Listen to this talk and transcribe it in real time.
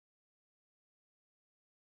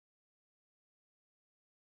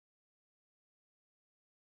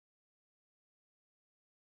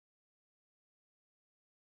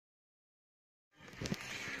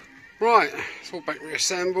Right, it's all back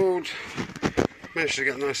reassembled. Managed to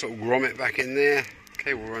get a nice little grommet back in there.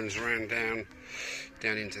 Cable runs around down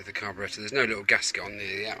into the carburetor. There's no little gasket on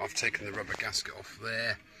there yet. I've taken the rubber gasket off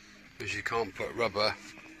there because you can't put rubber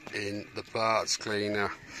in the parts cleaner.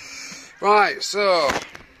 Right, so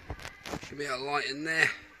a bit of light in there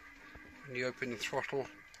when you open the throttle.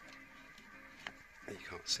 You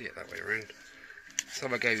can't see it that way around. So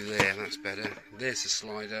if I go there, that's better. There's the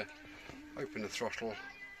slider. Open the throttle.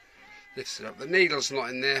 Lifts it up. The needle's not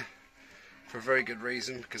in there for a very good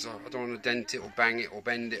reason, because I don't want to dent it or bang it or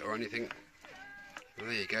bend it or anything. Well,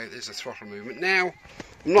 there you go. There's the throttle movement. Now,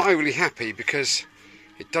 I'm not overly happy because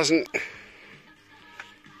it doesn't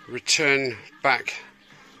return back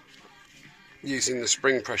using the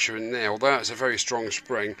spring pressure in there, although it's a very strong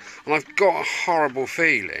spring. And I've got a horrible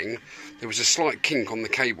feeling there was a slight kink on the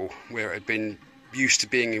cable where it had been used to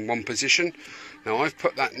being in one position. Now I've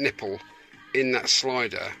put that nipple in that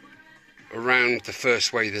slider around the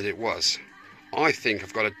first way that it was. I think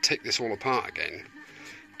I've got to take this all apart again,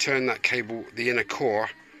 turn that cable, the inner core,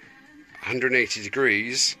 180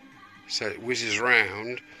 degrees so it whizzes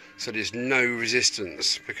round, so there's no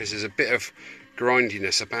resistance, because there's a bit of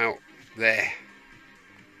grindiness about there,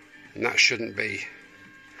 and that shouldn't be.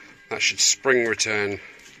 That should spring return,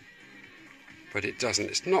 but it doesn't.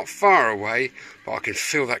 It's not far away, but I can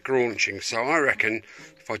feel that graunching. So I reckon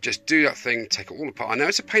if I just do that thing, take it all apart. I know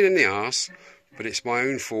it's a pain in the arse, but it's my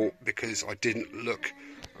own fault because I didn't look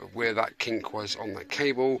at where that kink was on that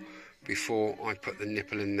cable before I put the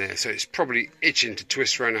nipple in there. So it's probably itching to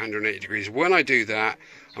twist around 180 degrees. When I do that,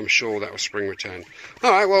 I'm sure that will spring return.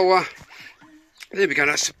 All right, well, there we go.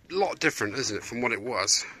 That's a lot different, isn't it, from what it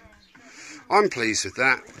was? I'm pleased with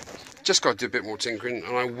that. Just got to do a bit more tinkering,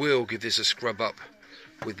 and I will give this a scrub up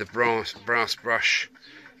with the brass brush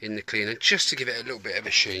in the cleaner, just to give it a little bit of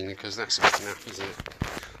a sheen, because that's enough, isn't it?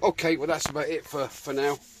 Okay, well that's about it for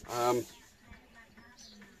now.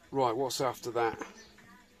 Right, what's after that?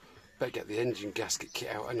 Better get the engine gasket kit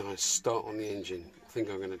out and I start on the engine. I think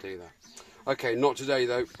I'm going to do that. Okay, not today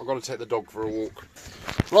though. I've got to take the dog for a walk.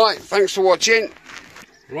 Right, thanks for watching.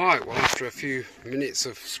 Right, well after a few minutes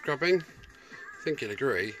of scrubbing, I think you'll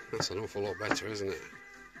agree, that's an awful lot better, isn't it?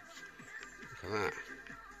 Look at that.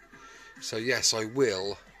 So yes, I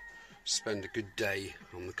will spend a good day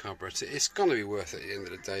on the carburetor. It's going to be worth it at the end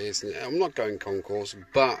of the day, isn't it? I'm not going concourse,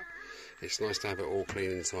 but it's nice to have it all clean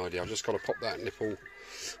and tidy. I've just got to pop that nipple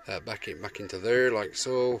back into there, like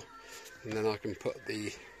so, and then I can put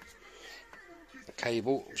the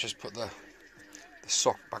cable, just put the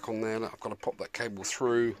sock back on there. I've got to pop that cable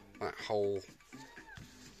through that hole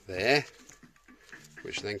there,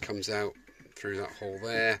 which then comes out through that hole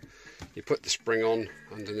there. You put the spring on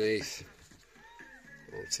underneath.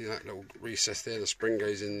 See that little recess there, the spring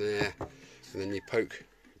goes in there, and then you poke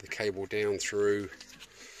the cable down through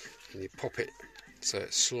and you pop it so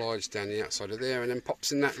it slides down the outside of there and then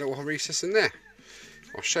pops in that little recess in there.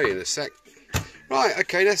 I'll show you in a sec. Right,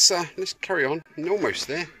 okay, let's carry on. I'm almost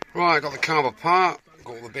there. Right, I've got the carb apart,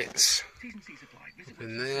 got all the bits up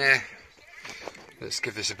in there. Let's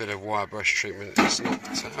give this a bit of wire brush treatment. It's not,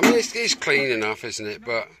 I mean, it's clean enough, isn't it?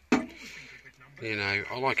 But you know,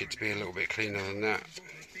 I like it to be a little bit cleaner than that.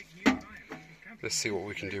 Let's see what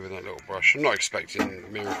we can do with that little brush. I'm not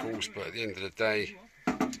expecting miracles, but at the end of the day,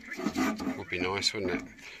 it would be nice, wouldn't it?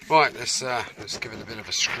 Right, let's give it a bit of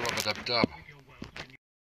a scrub-a-dub-dub.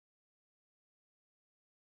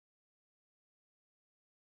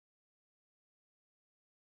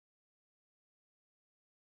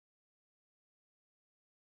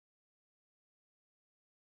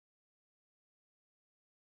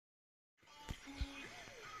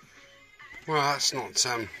 Well, that's not it's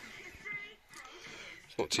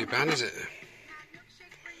not too bad, is it?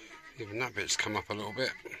 Even that bit's come up a little bit.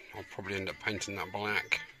 I'll probably end up painting that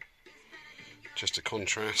black, just to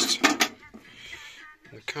contrast.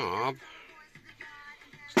 The carb,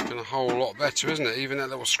 it's looking a whole lot better, isn't it? Even that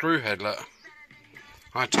little screw head, look.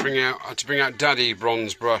 I had to bring out Daddy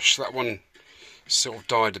bronze brush. That one sort of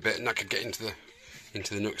died a bit, and that could get into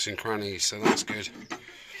the nooks and crannies, so that's good.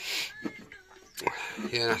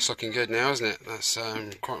 Yeah, that's looking good now, isn't it? That's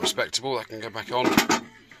quite respectable. That can go back on.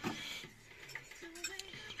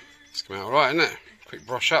 It's come out alright, isn't it? Quick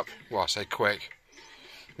brush up. Well, I say quick.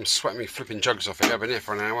 I'm sweating me flipping jugs off it. I've been here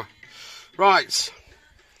for an hour. Right.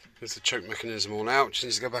 There's the choke mechanism all out. Just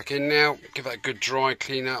needs to go back in now. Give that a good dry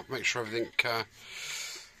clean up. Make sure everything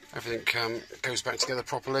goes back together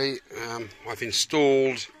properly. I've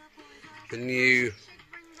installed the new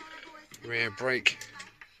rear brake.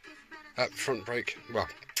 Front brake, well,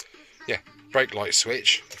 yeah, brake light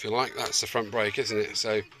switch, if you like. That's the front brake, isn't it?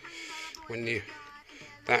 So when you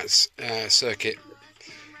That's circuit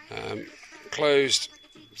closed,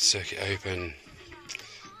 circuit open.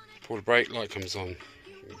 Pull the brake, light comes on.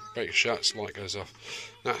 Brake shuts, light goes off.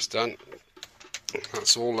 That's done.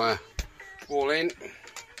 That's all in.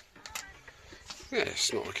 Yeah,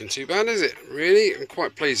 it's not looking too bad, is it? Really, I'm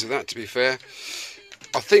quite pleased with that, to be fair.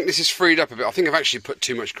 I think this is freed up a bit. I think I've actually put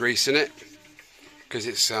too much grease in it, because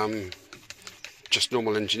it's just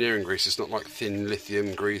normal engineering grease. It's not like thin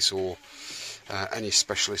lithium grease or any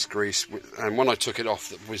specialist grease. And when I took it off,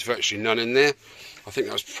 there was virtually none in there. I think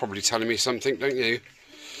that was probably telling me something, don't you?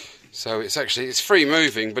 So it's free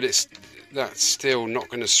moving, but that's still not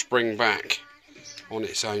going to spring back on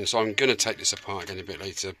its own. So I'm going to take this apart again a bit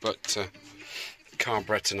later, but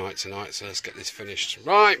carburetor night tonight, so let's get this finished.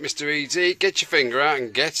 Right, Mr. Easy, get your finger out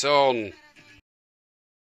and get on.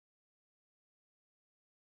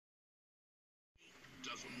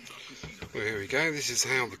 Well, here we go. This is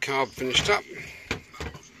how the carb finished up.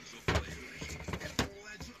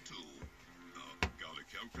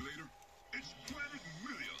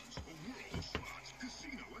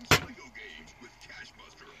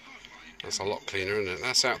 That's a lot cleaner, isn't it?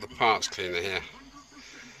 That's out the parts cleaner here,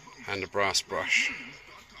 and a brass brush.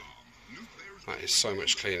 That is so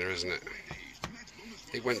much cleaner, isn't it?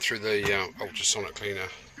 It went through the ultrasonic cleaner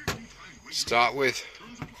to start with.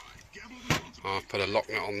 I've put a lock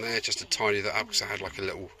nut on there just to tidy that up, because I had like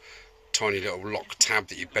a tiny little lock tab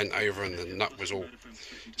that you bent over, and the nut was all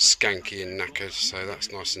skanky and knackered. So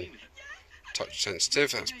that's nice and touch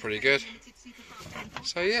sensitive. That's pretty good.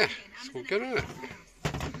 So yeah, it's all good, isn't it?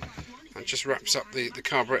 That just wraps up the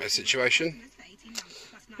carburetor situation.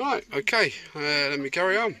 Right, okay, let me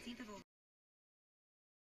carry on.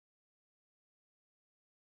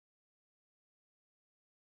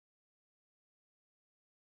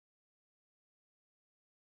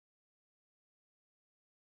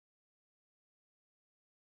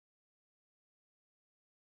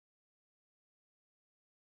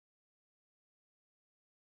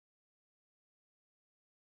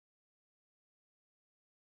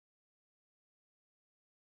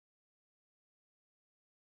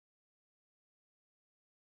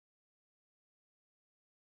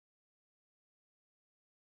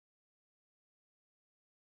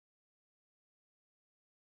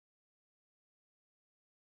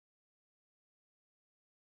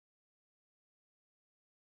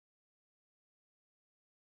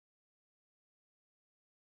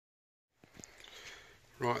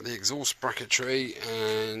 Right, the exhaust bracketry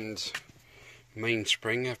and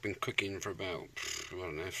mainspring have been cooking for about, I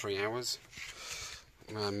don't know, 3 hours.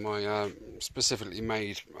 My specifically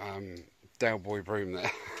made Dale Boy broom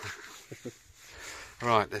there.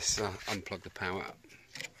 Right, let's unplug the power.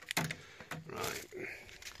 Right,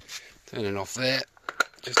 turn it off there,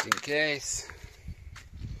 just in case.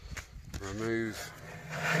 Remove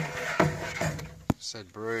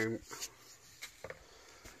said broom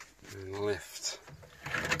and lift.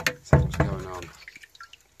 See what's going on.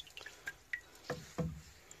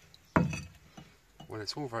 When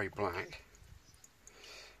it's all very black,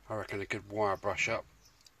 I reckon a good wire brush up,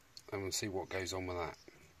 and we'll see what goes on with that.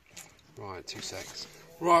 Right, 2 secs.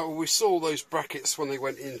 Right, well, we saw those brackets when they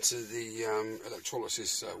went into the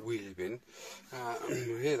electrolysis wheelie bin.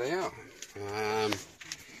 Here they are.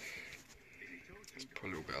 Let's put a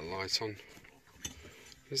little bit of light on.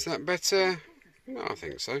 Is that better? No, I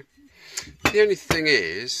think so. The only thing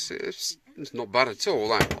is, it's not bad at all,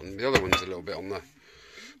 that one. The other one's a little bit on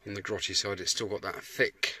the grotty side. It's still got that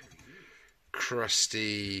thick,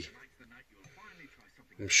 crusty...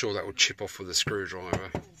 I'm sure that will chip off with a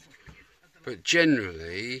screwdriver. But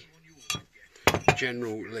generally,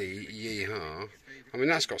 yeehaw. I mean,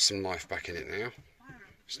 that's got some life back in it now.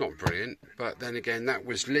 It's not brilliant, but then again, that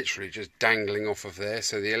was literally just dangling off of there,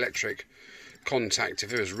 so the electric contact, if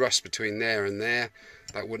there was rust between there and there,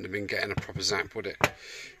 that wouldn't have been getting a proper zap, would it?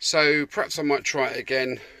 So perhaps I might try it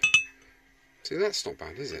again. See, that's not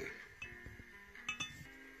bad, is it?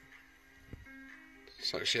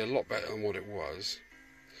 It's actually a lot better than what it was,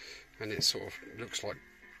 and it sort of looks like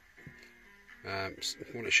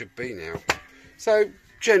what it should be now. So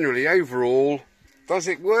generally, overall, does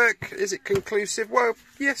it work? Is it conclusive? Well,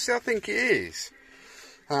 yes, I think it is.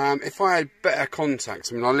 If I had better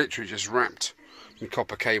contacts, I mean, I literally just wrapped my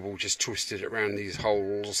copper cable, just twisted it around these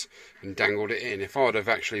holes and dangled it in. If I'd have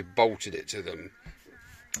actually bolted it to them,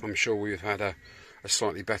 I'm sure we've had a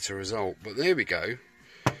slightly better result. But there we go.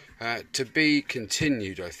 To be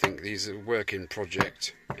continued, I think. These are work in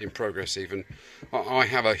progress even. I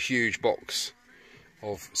have a huge box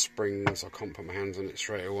of springs. I can't put my hands on it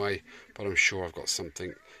straight away, but I'm sure I've got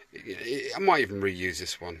something. I might even reuse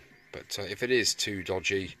this one, but if it is too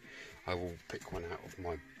dodgy, I will pick one out of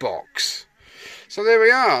my box. So there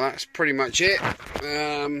we are, that's pretty much it.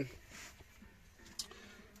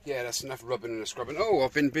 Yeah, that's enough rubbing and scrubbing. Oh,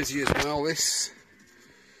 I've been busy as well. This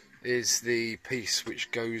is the piece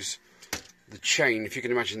which goes, the chain, if you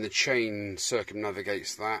can imagine, the chain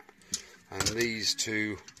circumnavigates that, and these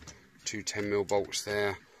two 10mm bolts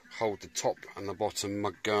there hold the top and the bottom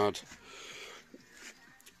mudguard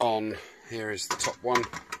on. Here is the top one.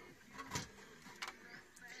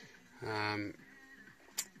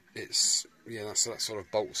 It's, yeah, that sort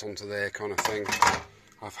of bolts onto there kind of thing.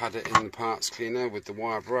 I've had it in the parts cleaner with the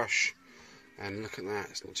wire brush, and look at that,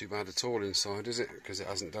 it's not too bad at all inside, is it? Because it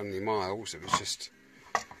hasn't done any miles, it was just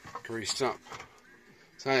greased up.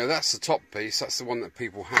 So anyway, that's the top piece, that's the one that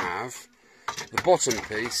people have. The bottom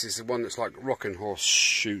piece is the one that's like rocking horse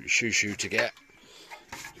shoe to get.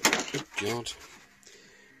 Oh God.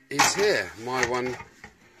 Is here. My one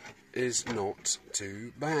is not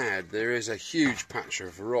too bad. There is a huge patch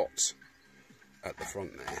of rot at the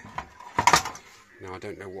front there. Now I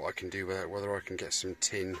don't know what I can do with it, whether I can get some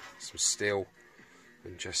tin, some steel,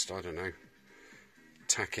 and just, I don't know,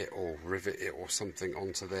 tack it or rivet it or something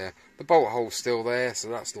onto there. The bolt hole's still there, so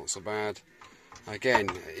that's not so bad. Again,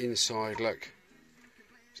 inside, look,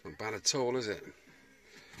 it's not bad at all, is it?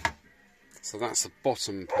 So that's the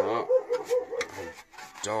bottom part. Oh,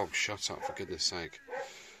 dog, shut up, for goodness sake.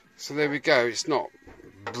 So there we go. It's not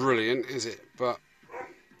brilliant, is it? But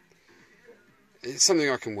it's something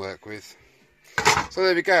I can work with. So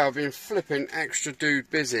there we go. I've been flipping extra dude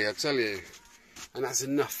busy, I tell you. And that's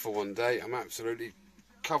enough for one day. I'm absolutely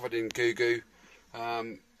covered in goo-goo.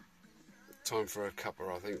 Time for a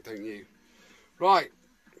cuppa, I think, don't you? Right,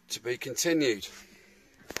 to be continued.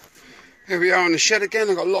 Here we are in the shed again.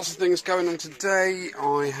 I've got lots of things going on today.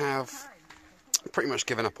 I have pretty much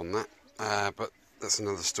given up on that, but that's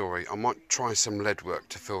another story. I might try some lead work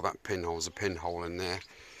to fill that pinhole. There's a pinhole in there.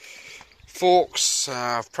 Forks,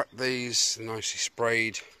 I've prepped these, nicely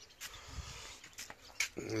sprayed.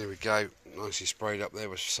 There we go, nicely sprayed up there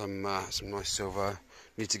with some nice silver.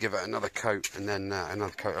 Need to give it another coat and then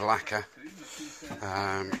another coat of lacquer.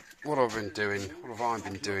 What have I been doing? What have I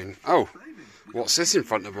been doing? Oh, what's this in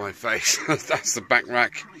front of my face? That's the back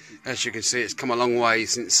rack. As you can see, it's come a long way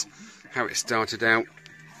since how it started out.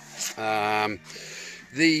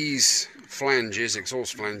 These flanges,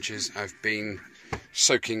 exhaust flanges, have been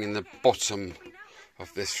soaking in the bottom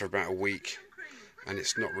of this for about a week, and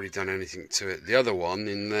it's not really done anything to it. The other one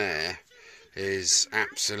in there is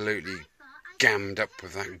absolutely gammed up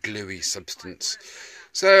with that gluey substance.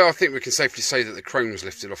 So I think we can safely say that the chrome's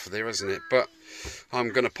lifted off of there, hasn't it? But I'm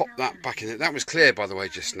going to pop that back in it. That was clear, by the way,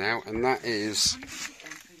 just now, and that is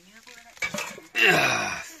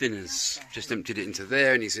thinners. Just emptied it into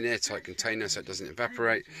there, and it's an airtight container so it doesn't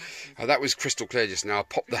evaporate. That was crystal clear just now. I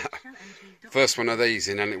popped that first one of these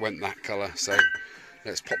in and it went that colour. So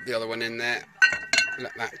let's pop the other one in there.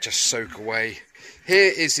 Let that just soak away.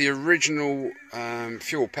 Here is the original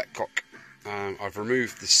fuel petcock. I've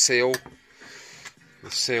removed the seal. The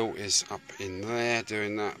seal is up in there,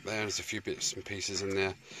 doing that. There's a few bits and pieces in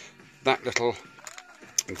there. That little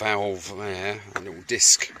valve there, a little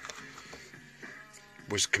disc,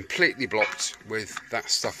 was completely blocked with that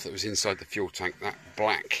stuff that was inside the fuel tank. That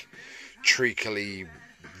black, treacly,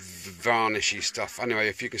 varnishy stuff. Anyway,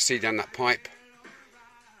 if you can see down that pipe,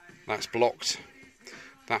 that's blocked.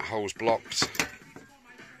 That hole's blocked.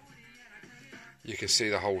 You can see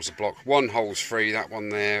the holes are blocked. One hole's free, that one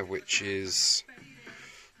there, which is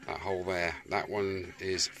that hole there. That one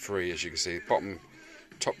is free, as you can see. Bottom,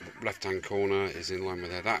 top left-hand corner is in line with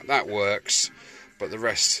there. That works, but the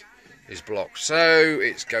rest is blocked. So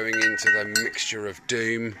it's going into the mixture of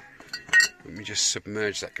doom. Let me just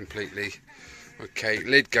submerge that completely. Okay,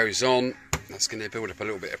 lid goes on. That's going to build up a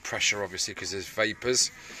little bit of pressure, obviously, because there's vapours.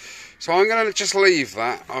 So I'm going to just leave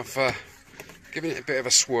that. I've given it a bit of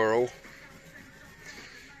a swirl.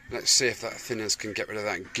 Let's see if that thinners can get rid of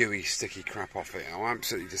that gooey, sticky crap off it. I'm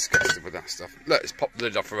absolutely disgusted with that stuff. Look, it's popped the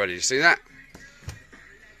lid off already. You see that?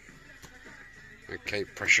 Okay,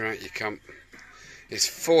 pressure out you come. It's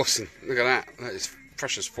forcing. Look at that. It's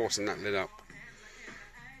pressure's forcing that lid up.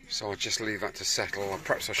 So I'll just leave that to settle.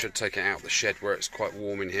 Perhaps I should take it out of the shed where it's quite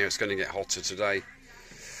warm in here. It's going to get hotter today.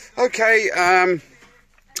 Okay,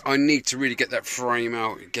 I need to really get that frame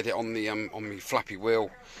out, get it on the flappy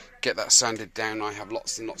wheel, get that sanded down. I have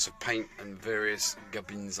lots and lots of paint and various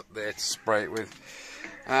gubbins up there to spray it with.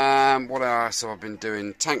 What else have I been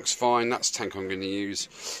doing? Tank's fine. That's the tank I'm going to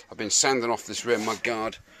use. I've been sanding off this rear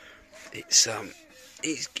mudguard.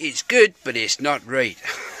 It's good, but it's not great.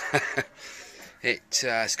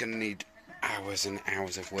 It's going to need hours and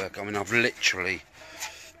hours of work. I mean, I've literally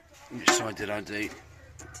Which side did I do?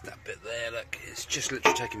 That bit there, look, it's just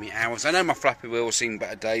literally taking me hours. I know my flappy wheel has seen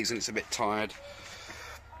better days and it's a bit tired.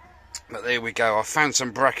 But there we go, I found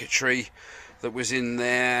some bracketry that was in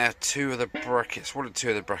there. Two of the brackets, what did two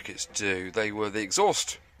of the brackets do? They were the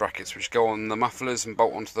exhaust brackets which go on the mufflers and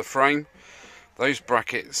bolt onto the frame. Those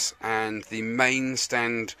brackets and the main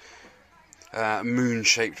stand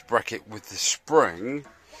moon-shaped bracket with the spring.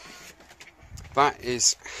 That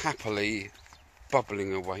is happily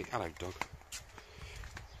bubbling away. Hello, dog.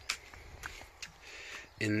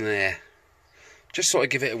 In there. Just sort of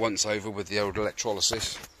give it a once over with the old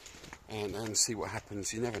electrolysis and see what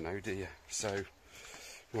happens. You never know, do you? So,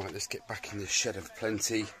 right, let's get back in this shed of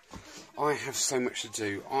plenty. I have so much to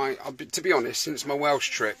do. To be honest, since my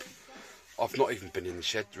Welsh trip, I've not even been in the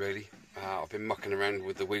shed really. I've been mucking around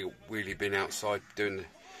with the wheelie bin outside,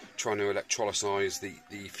 trying to electrolyse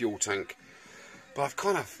the fuel tank. But I've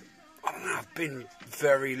kind of, I don't know, I've been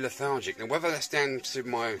very lethargic. And whether that's down to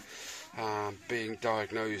my being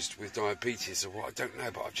diagnosed with diabetes or what, I don't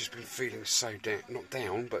know, but I've just been feeling so down, not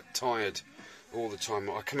down, but tired all the time.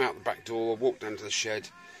 I come out the back door, walk down to the shed,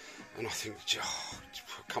 and I think, oh,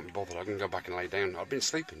 I can't be bothered, I can go back and lay down. I've been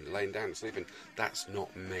sleeping, laying down and sleeping. That's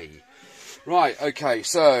not me. Right, okay,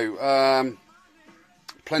 so,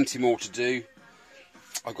 plenty more to do.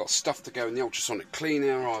 I've got stuff to go in the ultrasonic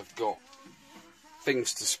cleaner, I've got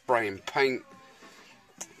things to spray and paint.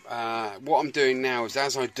 What I'm doing now is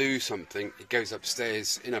as I do something, it goes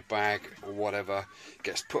upstairs in a bag or whatever,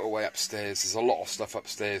 gets put away upstairs. There's a lot of stuff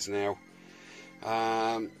upstairs now.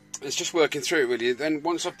 It's just working through it really. Then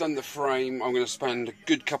once I've done the frame, I'm going to spend a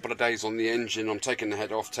good couple of days on the engine. I'm taking the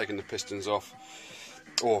head off, taking the pistons off,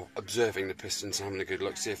 or observing the pistons, having a good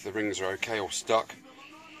look, see if the rings are okay or stuck.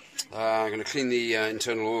 I'm going to clean the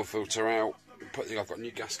internal oil filter out. I've got a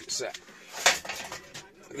new gasket set.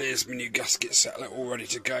 There's my new gasket set all ready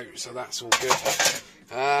to go, so that's all good.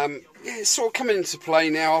 Yeah, it's sort of coming into play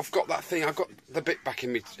now. I've got that thing, I've got the bit back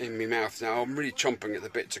in my mouth now. I'm really chomping at the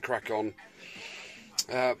bit to crack on.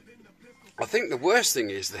 I think the worst thing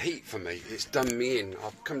is the heat for me. It's done me in.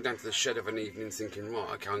 I've come down to the shed of an evening thinking,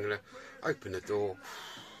 right, okay, I'm going to open the door,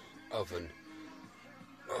 oven.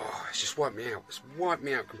 Oh, it's just wiped me out. It's wiped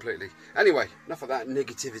me out completely. Anyway, enough of that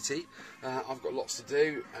negativity. I've got lots to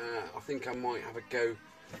do. I think I might have a go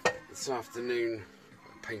this afternoon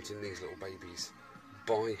painting these little babies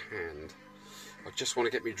by hand. I just want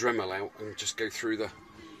to get my Dremel out and just go through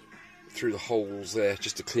the holes there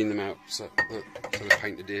just to clean them out so they're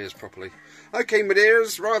painted ears properly. Okay, my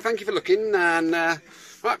dears, right, thank you for looking, and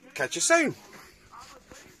right, catch you soon.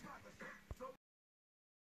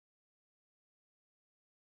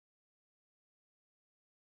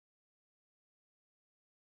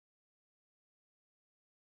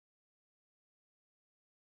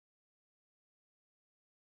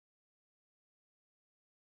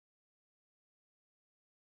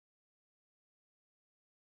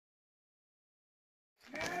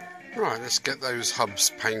 Right, let's get those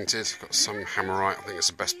hubs painted. Got some Hammerite, I think it's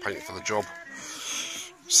the best paint for the job.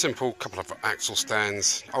 Simple, couple of axle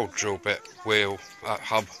stands, old drill bit, wheel,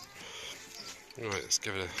 hub. Right, let's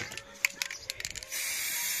give it a...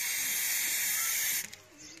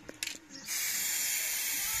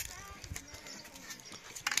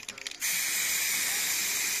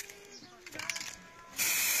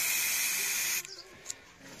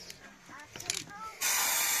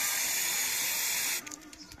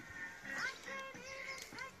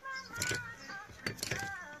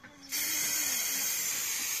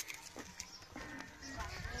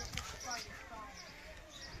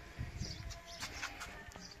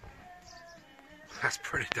 That's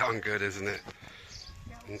pretty darn good, isn't it?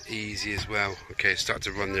 And easy as well. Okay, it's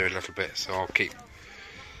starting to run there a little bit, so I'll keep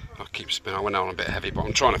spinning. I went on a bit heavy, but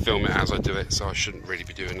I'm trying to film it as I do it, so I shouldn't really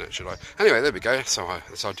be doing that, should I? Anyway, there we go. So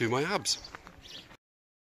I do my hubs.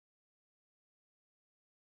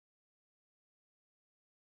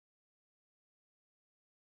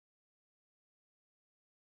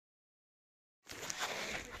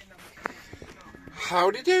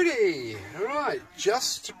 Howdy doody! Right,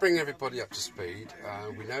 just to bring everybody up to speed,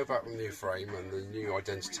 we know about the new frame and the new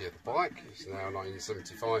identity of the bike. It's now a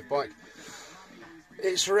 1975 bike.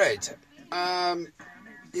 It's red.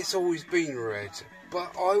 It's always been red,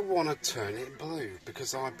 but I want to turn it blue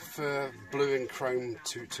because I prefer blue in chrome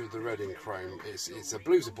to the red in chrome. It's a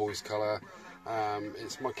blue's a boy's colour.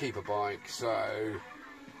 It's my keeper bike, so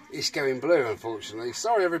it's going blue, unfortunately.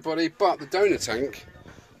 Sorry everybody, but the donor tank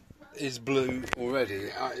is blue already.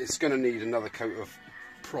 It's going to need another coat of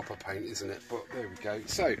proper paint, isn't it? But there we go.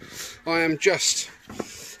 So I am just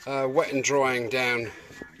wet and drying down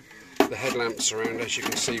the headlamps around, as you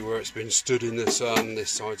can see where it's been stood in the sun.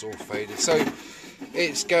 This side's all faded, so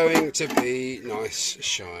it's going to be nice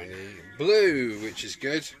shiny blue, which is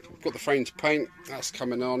good. Got the frame to paint, that's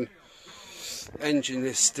coming on. Engine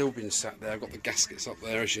has still been sat there. I've got the gaskets up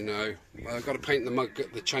there, as you know. I've got to paint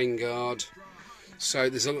the chain guard. So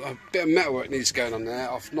there's a bit of metalwork needs going on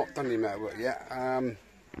there. I've not done any metalwork yet.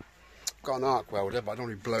 Got an arc welder, but I don't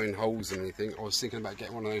want to be blowing holes in anything. I was thinking about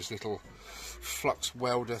getting one of those little flux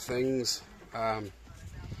welder things from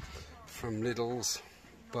Lidl's,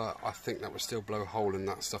 but I think that would still blow a hole in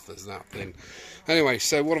that stuff that's that thin. Anyway,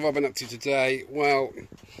 so what have I been up to today? Well,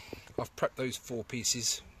 I've prepped those 4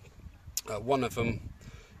 pieces. One of them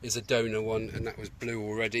is a donor one, and that was blue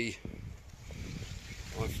already.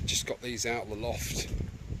 I've just got these out of the loft.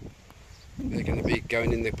 They're going to be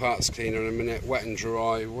going in the parts cleaner in a minute. Wet and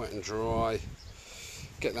dry, wet and dry.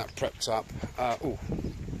 Get that prepped up. Oh,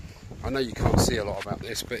 I know you can't see a lot about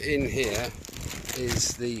this, but in here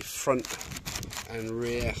is the front and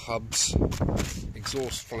rear hubs.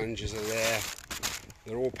 Exhaust flanges are there.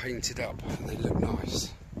 They're all painted up and they look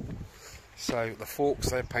nice. So the forks,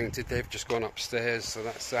 they're painted, they've just gone upstairs, so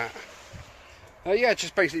that's that. Yeah,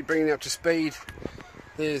 just basically bringing it up to speed.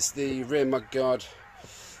 There's the rear mudguard,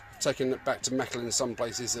 taking it back to metal in some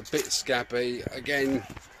places, a bit scabby. Again,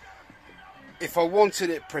 if I wanted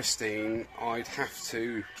it pristine, I'd have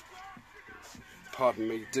to, pardon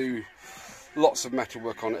me, do lots of metal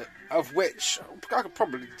work on it, of which I could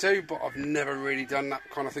probably do, but I've never really done that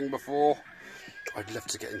kind of thing before. I'd love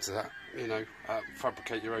to get into that, you know,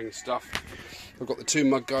 fabricate your own stuff. I've got the 2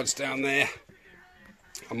 mudguards down there.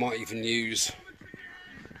 I might even use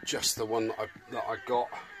just the one that I got,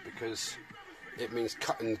 because it means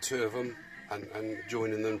cutting the 2 of them and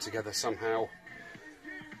joining them together somehow.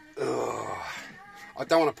 Ugh. I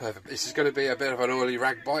don't want a perfect. This is going to be a bit of an oily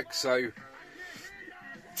rag bike, so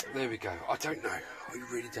there we go. I don't know. I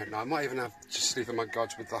really don't know. I might even have just leave the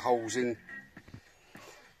mudguards with the holes in.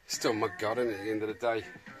 Still mudguard, isn't it, at the end of the day?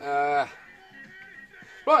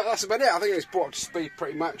 Right, that's about it. I think it's brought up to speed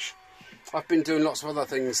pretty much. I've been doing lots of other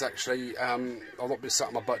things actually. I've not been sat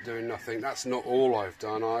on my butt doing nothing. That's not all I've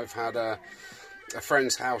done. I've had a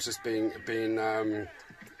friend's house has been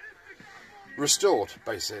restored,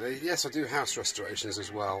 basically. Yes, I do house restorations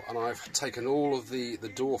as well, and I've taken all of the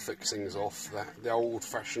door fixings off, the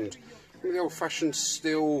old-fashioned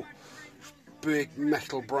steel big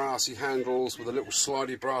metal brassy handles with a little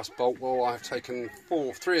slidey brass bolt. Well, I've taken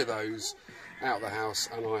 3 of those out of the house,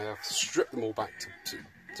 and I have stripped them all back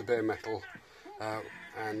to bare metal,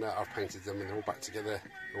 and I've painted them, and they're all back together,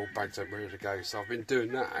 they're all bagged up, ready to go. So I've been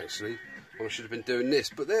doing that actually, when I should have been doing this,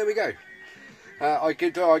 but there we go. I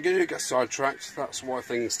do get sidetracked. That's why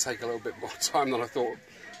things take a little bit more time than I thought.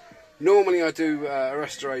 Normally I do a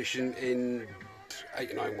restoration in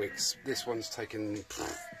 8 or 9 weeks. This one's taken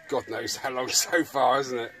God knows how long so far,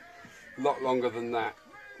 isn't it? A lot longer than that.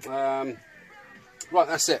 Right,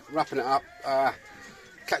 that's it. Wrapping it up.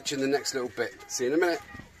 Catch you in the next little bit. See you in a minute.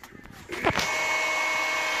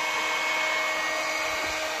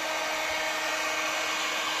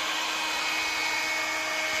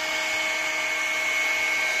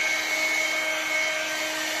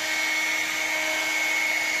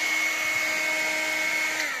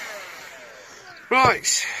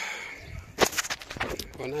 Right.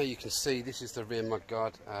 Well, now you can see this is the rear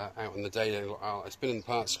mudguard out in the day. It's been in the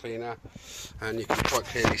parts cleaner, and you can quite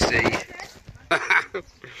clearly see.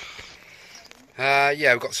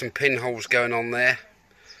 Yeah, we've got some pinholes going on there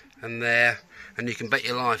and there, and you can bet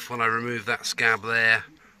your life when I remove that scab there,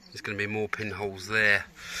 there's going to be more pinholes there.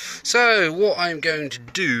 So what I'm going to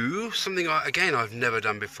do, something again I've never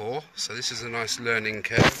done before, so this is a nice learning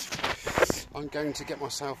curve. I'm going to get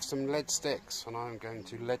myself some lead sticks, and I'm going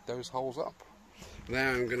to lead those holes up. Now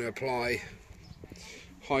I'm going to apply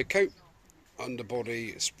high coat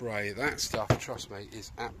underbody spray. That stuff, trust me,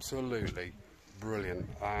 is absolutely brilliant.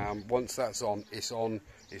 Once that's on,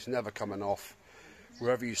 it's never coming off.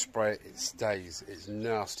 Wherever you spray it, it stays. It's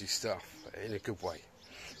nasty stuff in a good way,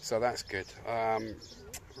 so that's good.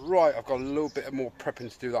 Right, I've got a little bit more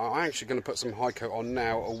prepping to do that. I'm actually going to put some high coat on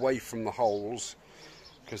now, away from the holes,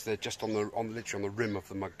 because they're just literally on the rim of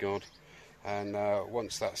the mudguard. And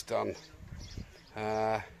once that's done,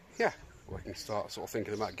 yeah, we can start sort of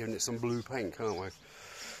thinking about giving it some blue paint, can't we?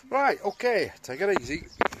 Right, okay, take it easy.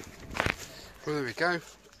 Well, there we go.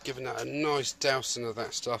 Giving that a nice dousing of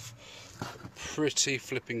that stuff. Pretty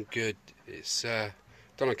flipping good. It's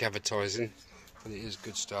don't like advertising, but it is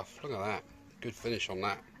good stuff. Look at that. Good finish on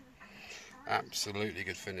that. Absolutely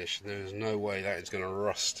good finish. There's no way that is going to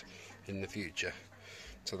rust in the future.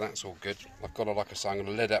 So that's all good. I've got to, like I say, I'm going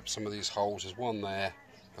to lead up some of these holes. There's one there,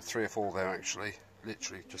 3 or 4 there actually,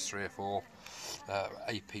 literally just 3 or 4,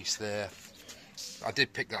 a piece there. I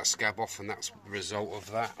did pick that scab off, and that's the result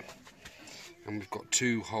of that. And we've got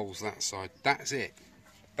 2 holes that side. That's it.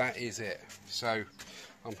 That is it. So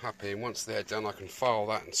I'm happy, and once they're done I can file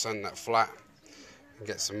that and sand that flat and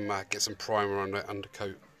get some primer on the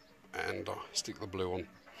undercoat and stick the blue on.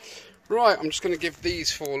 Right, I'm just going to give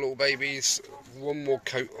these 4 little babies one more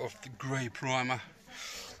coat of the grey primer,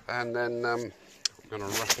 and then I'm going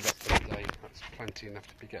to wrap it up for the day. That's plenty enough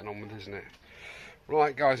to be getting on with, isn't it?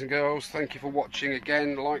 Right, guys and girls, thank you for watching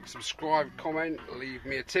again. Like, subscribe, comment, leave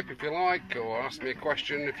me a tip if you like, or ask me a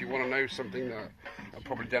question if you want to know something that I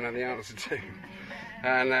probably don't know the answer to.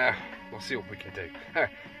 And we'll see what we can do.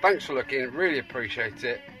 Thanks for looking, really appreciate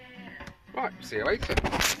it. Right, see you later.